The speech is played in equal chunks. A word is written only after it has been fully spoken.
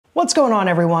What's going on,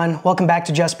 everyone? Welcome back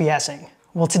to Just BSing.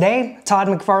 Well, today, Todd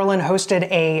McFarlane hosted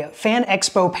a Fan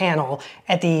Expo panel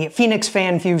at the Phoenix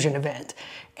Fan Fusion event.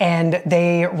 And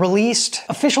they released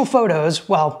official photos,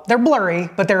 well, they're blurry,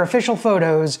 but they're official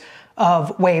photos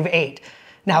of Wave 8.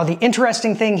 Now, the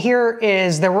interesting thing here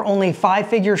is there were only 5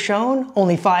 figures shown,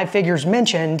 only 5 figures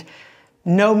mentioned,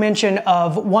 no mention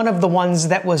of one of the ones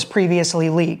that was previously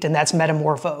leaked, and that's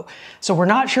Metamorpho. So we're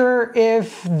not sure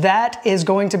if that is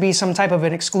going to be some type of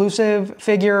an exclusive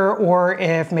figure, or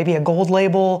if maybe a gold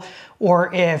label,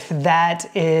 or if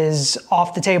that is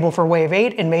off the table for Wave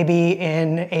 8 and maybe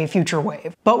in a future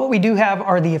wave. But what we do have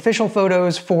are the official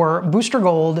photos for Booster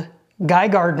Gold, Guy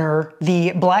Gardner,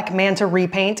 the Black Manta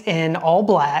repaint in all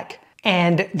black,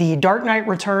 and the Dark Knight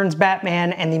Returns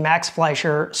Batman and the Max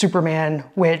Fleischer Superman,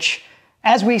 which,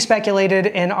 as we speculated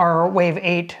in our Wave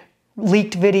 8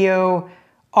 leaked video,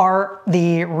 are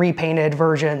the repainted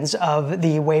versions of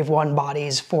the Wave 1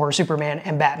 bodies for Superman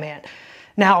and Batman.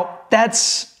 Now,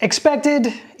 that's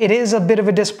expected. It is a bit of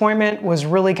a disappointment. Was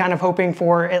really kind of hoping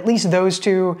for at least those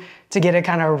two to get a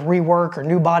kind of rework or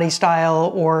new body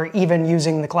style, or even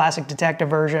using the classic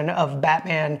detective version of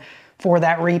Batman for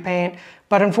that repaint.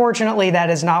 But unfortunately, that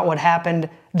is not what happened.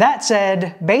 That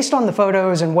said, based on the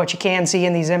photos and what you can see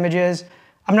in these images,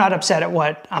 I'm not upset at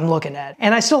what I'm looking at,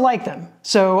 and I still like them.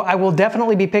 So I will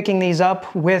definitely be picking these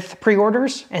up with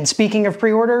pre-orders. And speaking of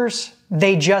pre-orders,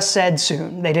 they just said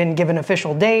soon. They didn't give an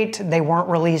official date. They weren't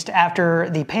released after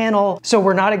the panel. So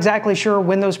we're not exactly sure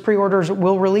when those pre-orders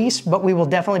will release, but we will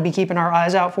definitely be keeping our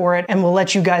eyes out for it, and we'll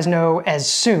let you guys know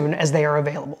as soon as they are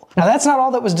available. Now, that's not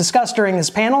all that was discussed during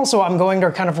this panel, so I'm going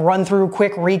to kind of run through a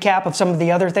quick recap of some of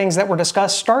the other things that were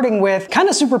discussed, starting with kind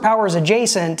of superpowers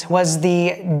adjacent was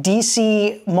the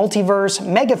DC Multiverse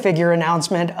Mega Figure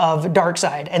announcement of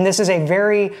Darkseid. And this is a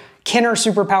very Kenner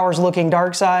Superpowers looking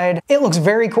Darkseid. It looks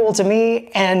very cool to me,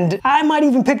 and I might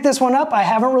even pick this one up. I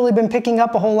haven't really been picking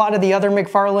up a whole lot of the other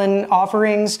McFarlane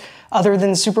offerings other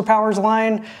than Superpowers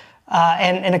line,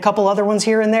 and a couple other ones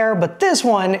here and there, but this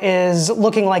one is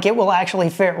looking like it will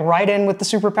actually fit right in with the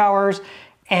Superpowers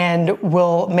and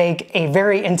will make a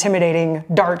very intimidating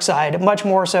Darkseid, much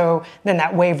more so than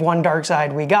that Wave 1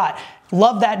 Darkseid we got.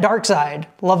 Love that Darkseid.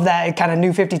 Love that kind of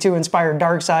New 52 inspired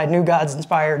Darkseid, New Gods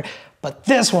inspired. But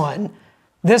this one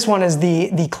is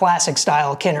the classic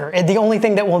style Kenner. And the only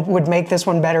thing that would make this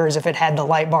one better is if it had the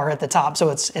light bar at the top, so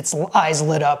its eyes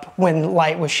lit up when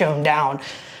light was shown down.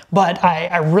 But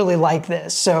I really like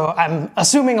this, so I'm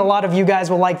assuming a lot of you guys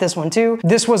will like this one too.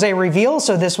 This was a reveal,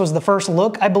 so this was the first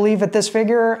look, I believe, at this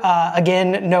figure.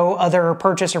 Again, no other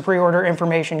purchase or pre-order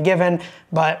information given,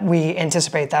 but we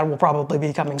anticipate that will probably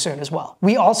be coming soon as well.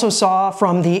 We also saw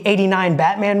from the '89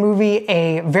 Batman movie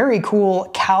a very cool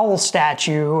cowl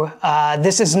statue.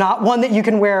 This is not one that you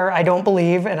can wear, I don't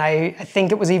believe, and I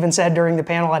think it was even said during the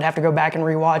panel. I'd have to go back and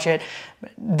rewatch it.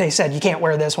 They said you can't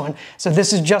wear this one. So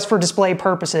this is just for display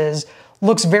purposes.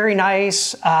 Looks very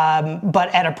nice, but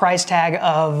at a price tag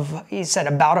of, he said,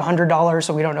 about $100,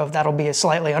 so we don't know if that'll be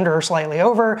slightly under or slightly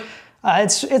over.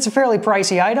 It's a fairly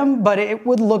pricey item, but it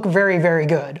would look very, very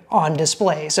good on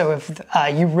display. So if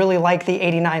you really like the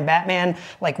 '89 Batman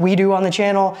like we do on the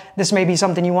channel, this may be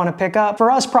something you want to pick up.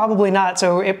 For us, probably not,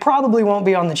 so it probably won't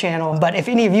be on the channel, but if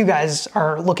any of you guys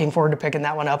are looking forward to picking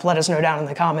that one up, let us know down in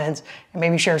the comments and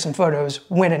maybe share some photos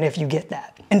when and if you get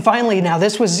that. And finally, now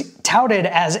this was touted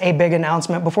as a big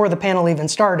announcement before the panel even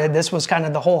started. This was kind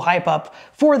of the whole hype up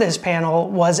for this panel,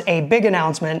 was a big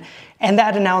announcement, and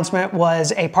that announcement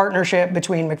was a partnership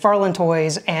between McFarlane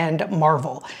Toys and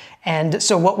Marvel. And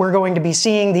so what we're going to be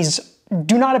seeing, these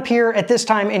do not appear at this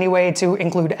time anyway to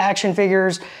include action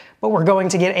figures, but we're going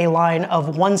to get a line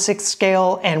of 1/6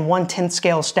 scale and 1/10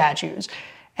 scale statues.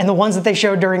 And the ones that they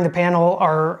showed during the panel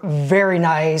are very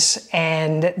nice,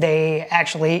 and they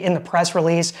actually, in the press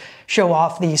release, show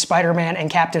off the Spider-Man and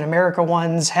Captain America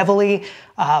ones heavily,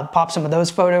 pop some of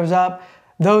those photos up.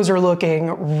 Those are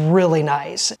looking really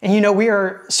nice. And you know, we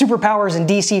are Superpowers and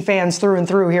DC fans through and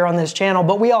through here on this channel,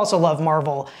 but we also love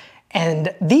Marvel.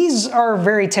 And these are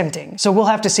very tempting. So we'll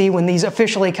have to see when these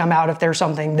officially come out if there's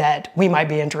something that we might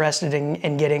be interested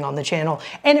in getting on the channel.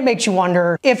 And it makes you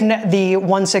wonder if the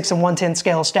 1/6 and 1/10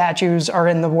 scale statues are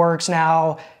in the works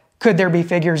now. Could there be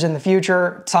figures in the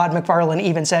future? Todd McFarlane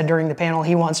even said during the panel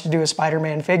he wants to do a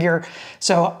Spider-Man figure.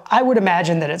 So I would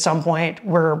imagine that at some point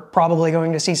we're probably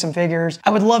going to see some figures.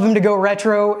 I would love him to go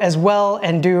retro as well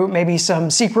and do maybe some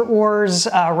Secret Wars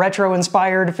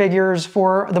retro-inspired figures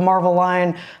for the Marvel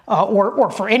line,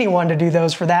 or for anyone to do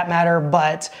those for that matter,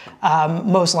 but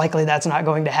most likely that's not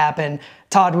going to happen.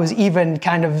 Todd was even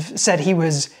kind of said he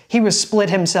was split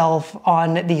himself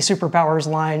on the Superpowers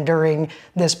line during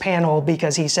this panel,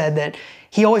 because he said that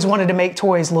he always wanted to make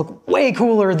toys look way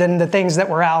cooler than the things that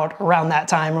were out around that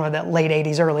time, or that late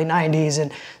 80s, early 90s.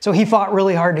 And so he fought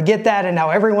really hard to get that, and now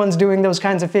everyone's doing those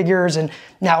kinds of figures, and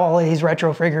now all of these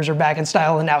retro figures are back in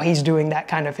style, and now he's doing that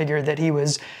kind of figure that he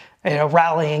was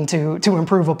rallying to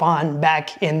improve upon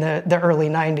back in the early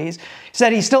 90s. He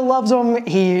said he still loves them.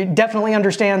 He definitely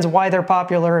understands why they're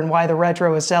popular and why the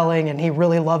retro is selling, and he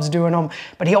really loves doing them,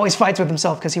 but he always fights with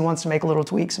himself because he wants to make little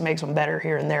tweaks and makes them better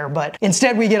here and there. But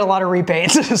instead we get a lot of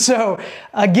repaints. So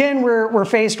again, we're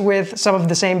faced with some of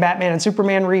the same Batman and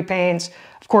Superman repaints.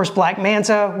 Of course, Black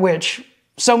Manta, which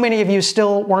so many of you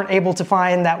still weren't able to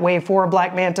find that Wave 4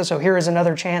 Black Manta, so here is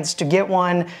another chance to get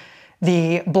one.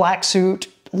 The black suit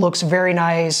looks very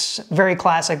nice, very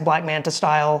classic Black Manta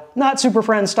style. Not Super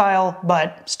Friends style,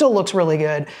 but still looks really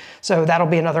good. So that'll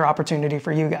be another opportunity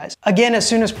for you guys. Again, as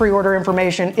soon as pre-order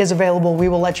information is available, we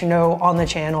will let you know on the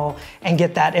channel and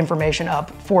get that information up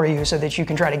for you so that you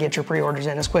can try to get your pre-orders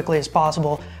in as quickly as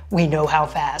possible. We know how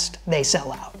fast they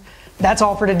sell out. That's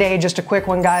all for today. Just a quick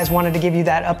one, guys. Wanted to give you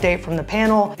that update from the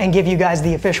panel and give you guys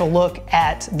the official look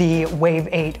at the Wave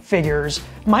 8 figures,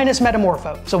 minus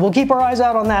Metamorpho. So we'll keep our eyes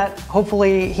out on that.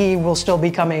 Hopefully he will still be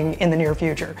coming in the near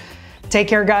future. Take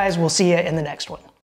care, guys. We'll see you in the next one.